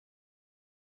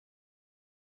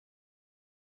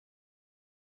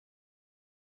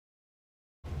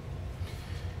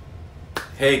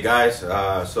Hey guys,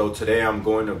 so today I'm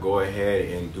going to go ahead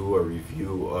and do a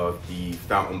review of the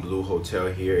Fontainebleau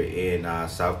Hotel here in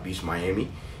South Beach, Miami.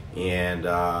 And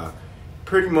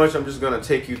pretty much I'm just going to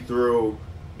take you through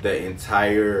the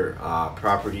entire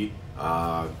property.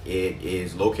 It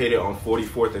is located on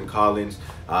 44th and Collins.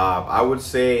 I would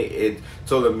say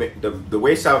the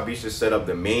way South Beach is set up,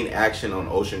 the main action on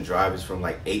Ocean Drive is from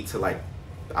like 8 to like,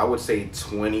 I would say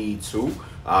 22.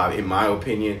 In my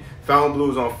opinion,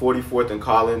 Fontainebleau is on 44th and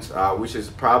Collins, which is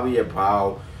probably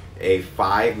about a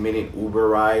 5-minute Uber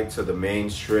ride to the main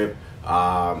strip.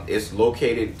 It's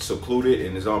located secluded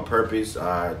and is on purpose.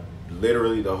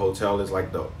 Literally, the hotel is like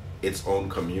its own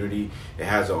community. It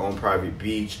has its own private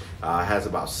beach. Has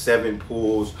about 7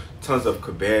 pools, tons of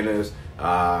cabanas.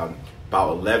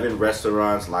 About 11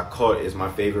 restaurants. La Côte is my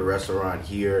favorite restaurant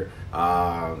here.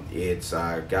 It's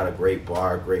got a great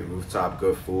bar, great rooftop,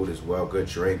 good food as well, good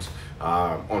drinks.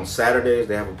 On Saturdays,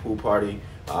 they have a pool party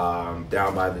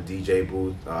down by the DJ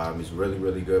booth. It's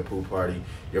really good pool party.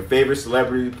 Your favorite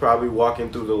celebrity probably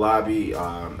walking through the lobby.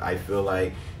 I feel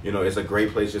like, you know, it's a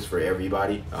great place just for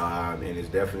everybody. And it's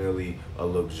definitely a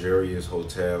luxurious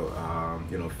hotel,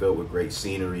 you know, filled with great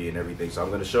scenery and everything. So I'm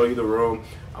going to show you the room.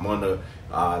 I'm on the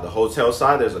hotel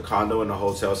side. There's a condo in the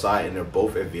hotel side, and they're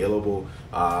both available,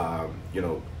 you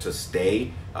know, to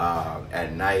stay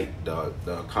at night.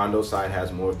 The condo side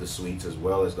has more of the suites as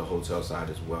well as the hotel side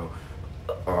as well.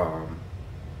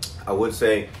 I would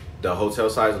say the hotel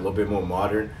side is a little bit more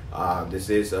modern. This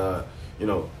is, you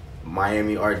know,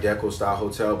 Miami Art Deco style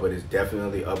hotel, but it's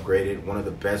definitely upgraded. One of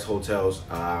the best hotels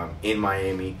in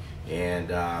Miami, and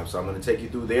so I'm going to take you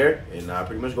through there and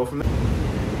pretty much go from there.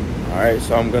 All right,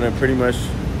 so I'm going to pretty much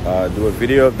do a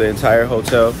video of the entire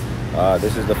hotel.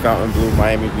 This is the Fontainebleau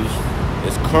Miami Beach.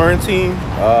 It's quarantine,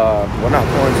 well, not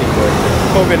quarantine, but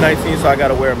COVID-19, so I got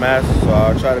to wear a mask. So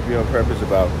I'll try to be on purpose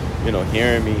about, you know,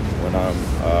 hearing me when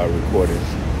I'm recording.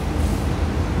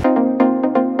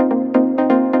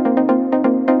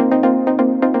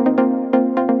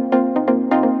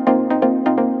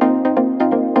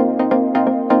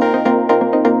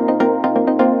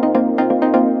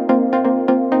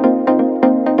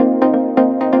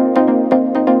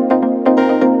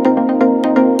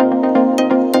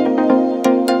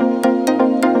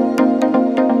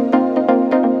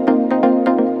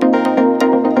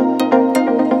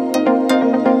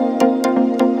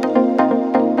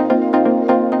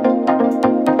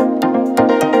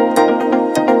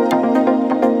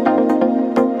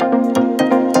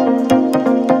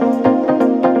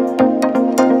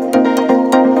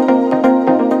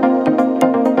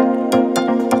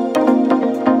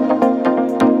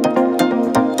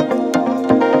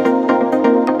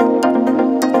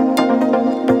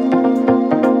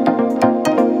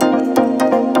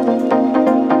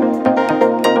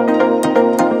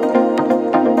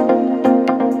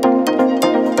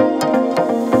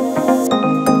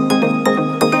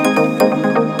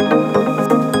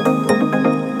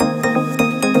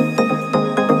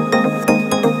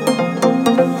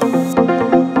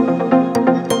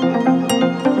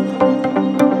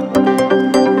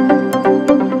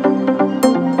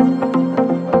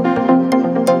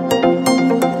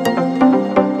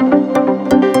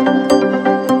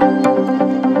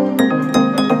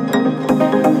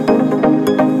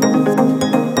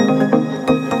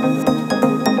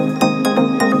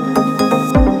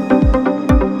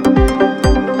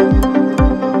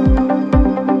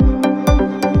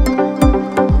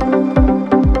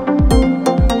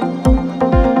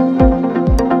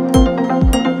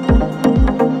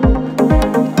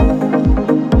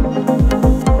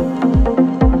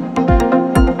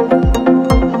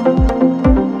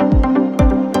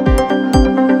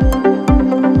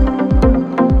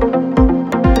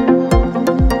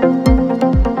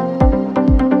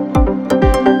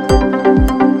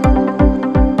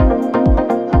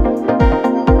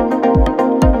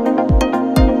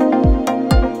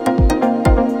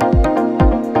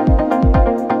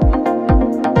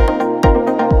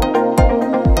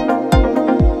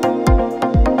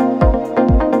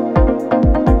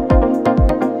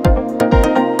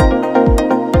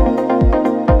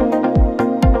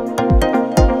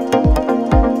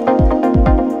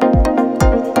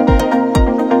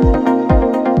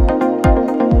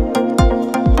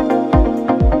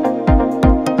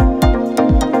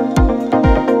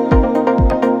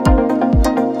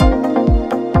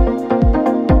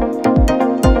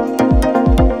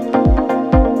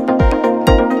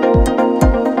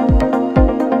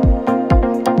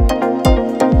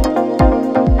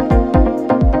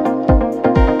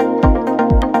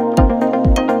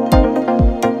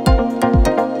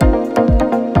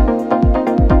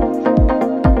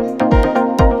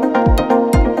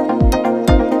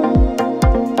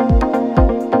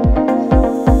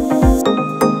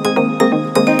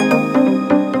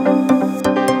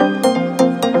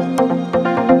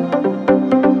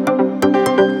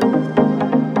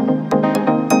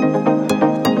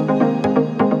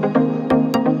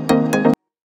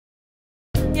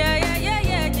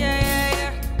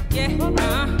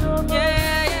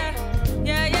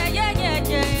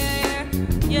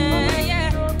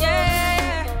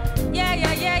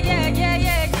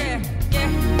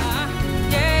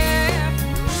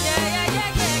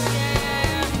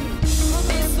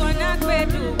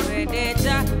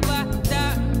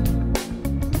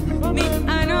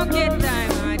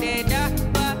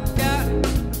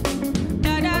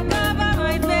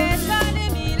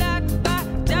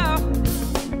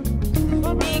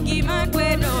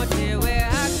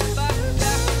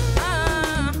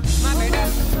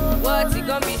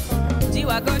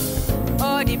 G-Wagon,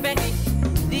 all the Bentley,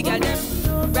 the girl them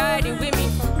riding with me.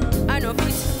 I know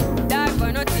fit, die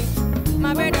for nothing.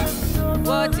 My brother,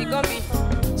 what it gon' be?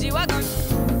 G-Wagon,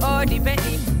 all the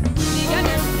Bentley, the girl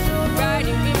them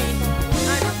riding with me.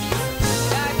 I know fit,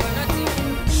 die for nothing.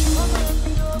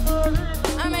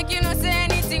 I make you not say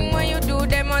anything when you do,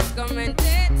 they must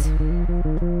commentate.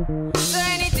 So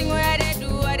anything where they do,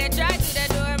 or they try to, they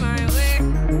do it my way.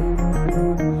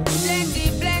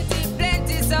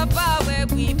 Plenty so far where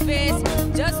we face,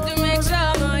 just to make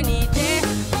sure money there.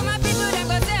 For my people, them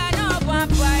go say, I know one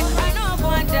fight, I know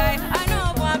one die, I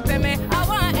know one payment, I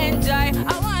want enjoy,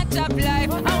 I want top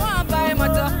life, I want buy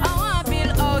motor, I want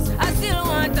build house, I still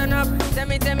want turn up. Tell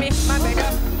me, my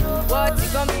brother, what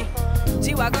it gon' be?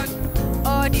 G-Wagon,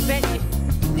 all the Bentley,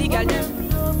 the girl them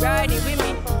riding with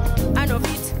me. I know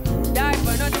fit, die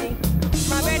for nothing.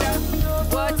 My brother,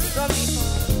 what it gon' be?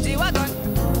 G-Wagon,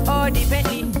 all the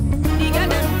Bentley, the girl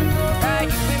them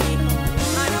riding with me.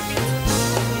 I know fit,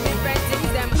 different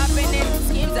things them happening,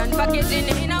 schemes and packaging.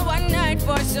 In a one night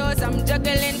for shows, I'm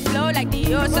juggling, flow like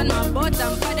the ocean, my boat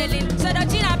I'm paddling. So the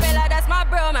Gina Bella, that's my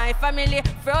bro, my family,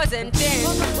 frozen things.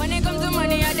 When it comes to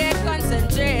money, I dey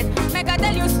concentrate. Make I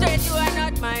tell you straight, you are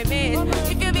not my mate.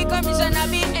 If you be commissioner,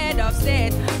 be head of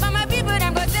state. But my people,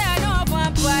 them go say, I know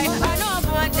one buy, I know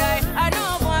one die, I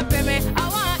know one payment, I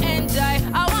want enjoy,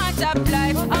 I want top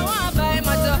life, I want buy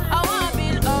motor, I want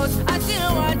build house, I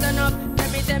still want turn up.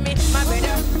 Tell me, my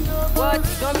brother, what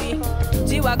it gon' be?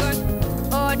 G-Wagon,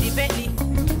 all the Bentley,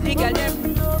 the girl them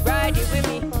riding with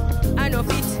me. I know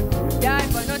fit, die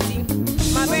for nothing.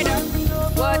 My brother,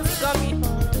 what it gon' be?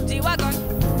 G-Wagon,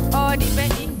 all the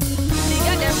Bentley, the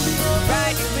girl them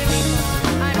riding with me.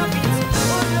 I know fit,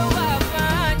 oh blow up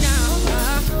now,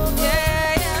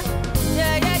 yeah, yeah,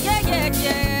 yeah, yeah, yeah,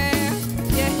 yeah,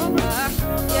 yeah, yeah, yeah,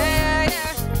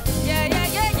 yeah,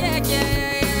 yeah, yeah, yeah.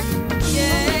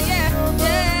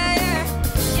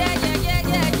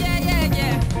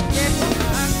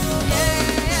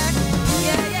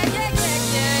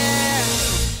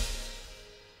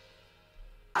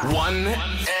 One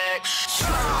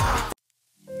extra.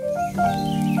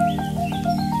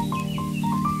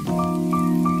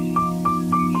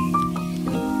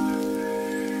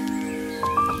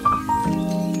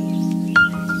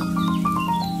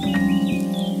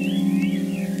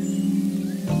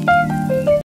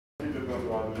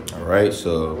 All right,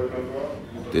 so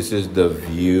this is the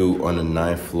view on the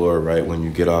 9th floor right when you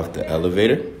get off the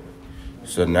elevator.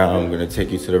 So now I'm gonna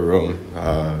take you to the room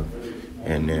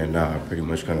and then pretty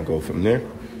much gonna go from there.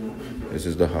 This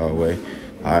is the hallway.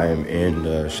 I am in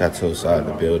the Chateau side of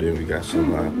the building. We got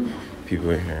some people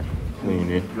in here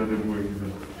cleaning.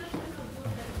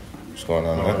 What's going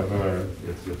on, man?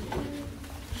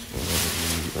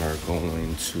 So we are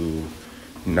going to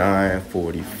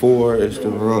 944 is the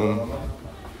room.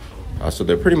 So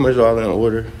they're pretty much all in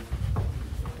order,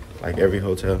 like every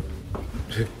hotel.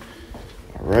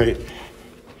 All right,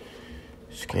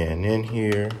 scan in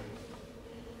here,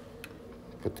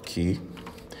 put the key.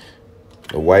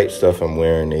 The white stuff I'm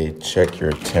wearing, they check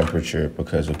your temperature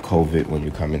because of COVID when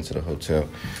you come into the hotel.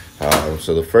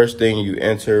 So the first thing you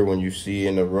enter when you see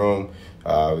in the room,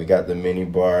 we got the mini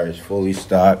bar. It's fully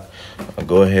stocked. I'll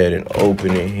go ahead and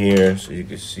open it here so you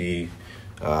can see.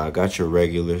 Got your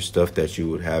regular stuff that you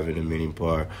would have in a mini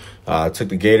bar. Took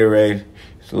the Gatorade.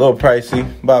 It's a little pricey,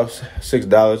 about $6,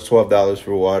 $12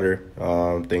 for water,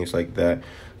 things like that.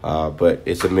 But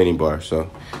it's a mini bar, so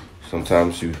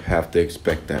sometimes you have to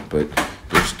expect that. But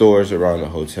there's stores around the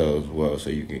hotel as well, so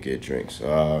you can get drinks.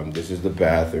 This is the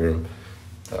bathroom.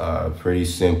 Pretty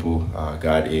simple.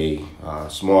 Got a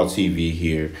small TV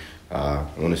here. I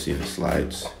want to see if it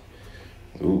slides.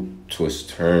 Ooh, twist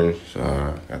turns.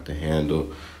 Got the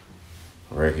handle.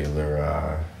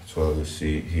 Regular toilet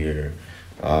seat here.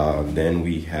 Then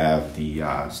we have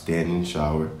the standing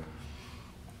shower.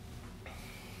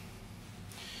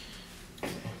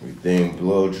 Everything,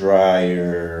 blow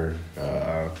dryer,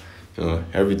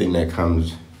 everything that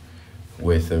comes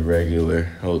with a regular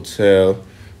hotel.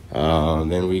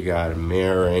 Then we got a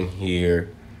mirror in here.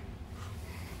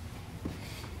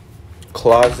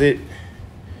 Closet.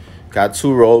 Got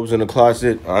 2 robes in the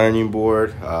closet, ironing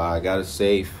board. I got a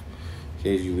safe in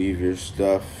case you leave your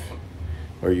stuff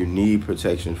or you need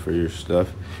protection for your stuff.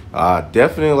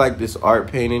 Definitely like this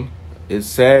art painting. It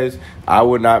says I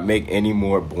would not make any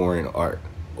more boring art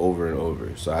over and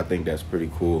over. So I think that's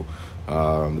pretty cool.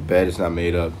 The bed is not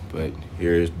made up, but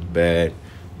here's the bed.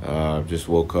 Just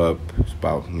woke up. It's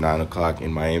about 9 o'clock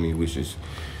in Miami, which is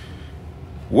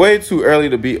way too early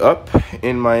to be up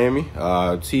in Miami.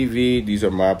 TV, these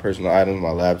are my personal items,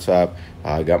 my laptop.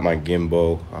 I got my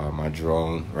gimbal, my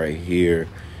drone right here.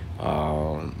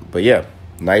 But yeah,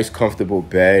 nice, comfortable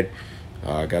bed.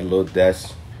 Got a little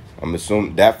desk. I'm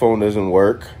assuming that phone doesn't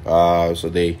work. So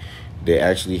they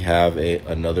actually have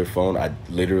another phone. I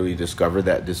literally discovered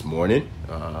that this morning.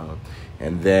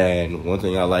 And then one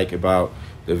thing I like about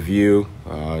the view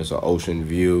is an ocean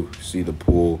view. See the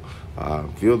pool.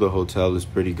 View of the hotel is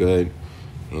pretty good.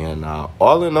 And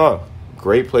all in all,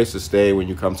 great place to stay when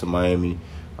you come to Miami.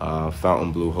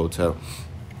 Fontainebleau Hotel.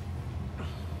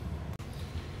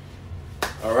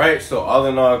 All right, so all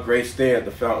in all, great stay at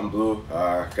the Fontainebleau.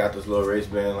 Got this little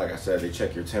wristband. Like I said, they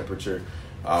check your temperature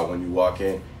when you walk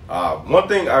in. One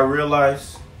thing I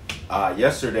realized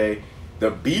yesterday, the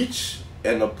beach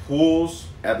and the pools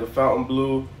at the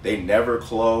Fontainebleau, they never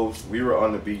close. We were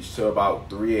on the beach till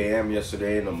about 3 a.m.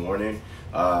 yesterday in the morning.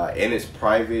 And it's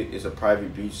private. It's a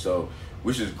private beach, so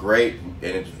which is great. And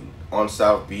it's on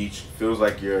South Beach. Feels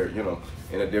like you're,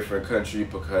 in a different country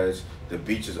because the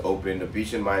beach is open. The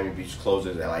beach in Miami Beach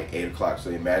closes at like 8 o'clock.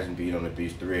 So imagine being on the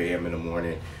beach 3 a.m. in the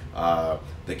morning.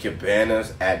 The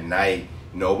cabanas at night,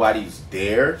 nobody's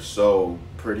there. So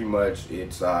pretty much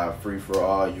it's free for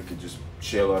all. You could just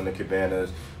chill on the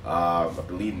cabanas. I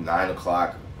believe 9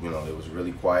 o'clock, it was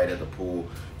really quiet at the pool.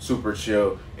 Super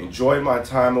chill. Enjoyed my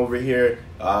time over here.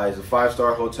 It's a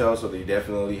 5-star hotel, so they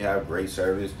definitely have great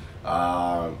service.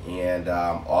 And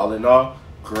all in all,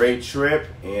 great trip,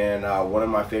 and one of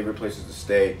my favorite places to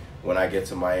stay when I get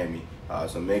to Miami.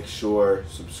 So make sure,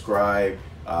 subscribe,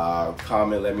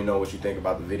 comment, let me know what you think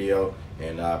about the video,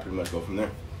 and pretty much go from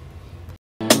there.